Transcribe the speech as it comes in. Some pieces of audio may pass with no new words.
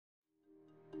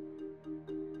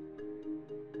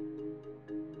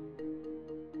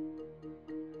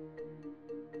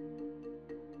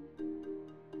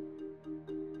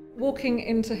walking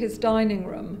into his dining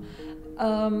room,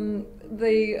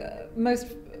 the most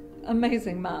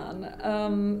amazing man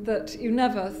that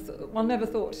one never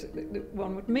thought that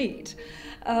one would meet,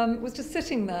 was just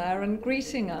sitting there and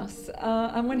greeting us.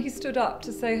 And when he stood up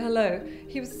to say hello,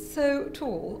 he was so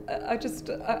tall.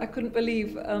 I couldn't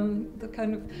believe the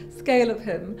kind of scale of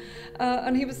him.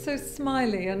 And he was so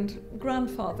smiley and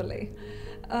grandfatherly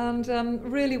and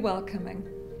really welcoming.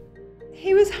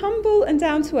 He was humble and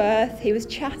down to earth, he was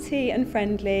chatty and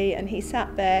friendly, and he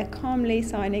sat there calmly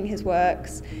signing his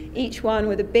works, each one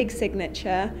with a big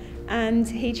signature, and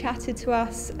he chatted to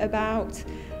us about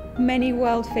many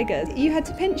world figures. You had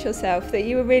to pinch yourself that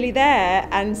you were really there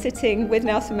and sitting with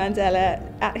Nelson Mandela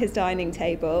at his dining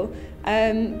table,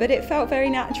 but it felt very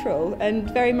natural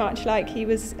and very much like he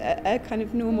was a kind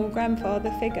of normal grandfather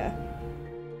figure.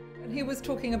 And he was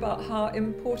talking about how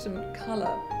important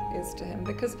colour is to him,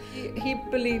 because he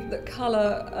believed that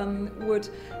colour would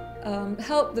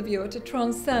help the viewer to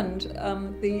transcend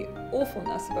the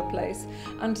awfulness of a place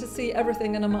and to see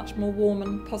everything in a much more warm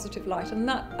and positive light, and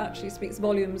that actually speaks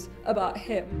volumes about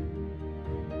him.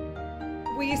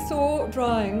 We saw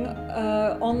drying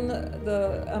on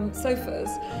the sofas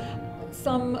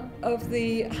some of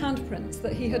the handprints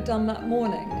that he had done that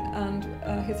morning, and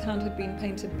his hand had been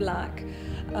painted black,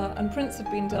 and prints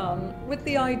had been done with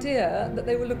the idea that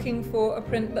they were looking for a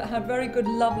print that had very good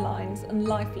love lines and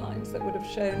lifelines that would have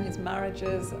shown his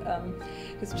marriages,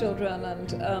 his children,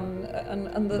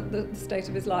 and the state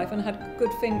of his life, and had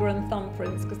good finger and thumb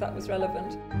prints because that was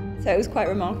relevant. So it was quite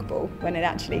remarkable when it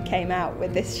actually came out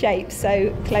with this shape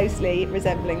so closely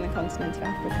resembling the continent of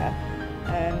Africa.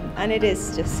 And it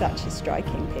is just such a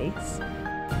striking piece.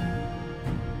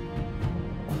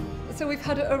 So we've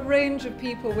had a range of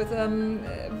people with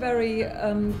very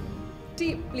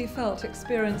deeply felt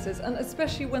experiences, and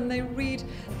especially when they read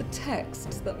the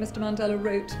texts that Mr. Mandela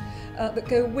wrote that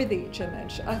go with each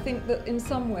image. I think that in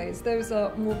some ways those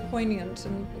are more poignant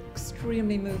and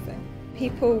extremely moving.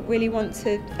 People really want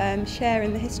to share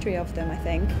in the history of them, I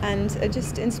think, and are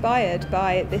just inspired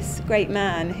by this great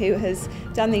man who has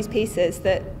done these pieces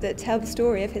that tell the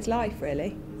story of his life,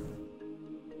 really.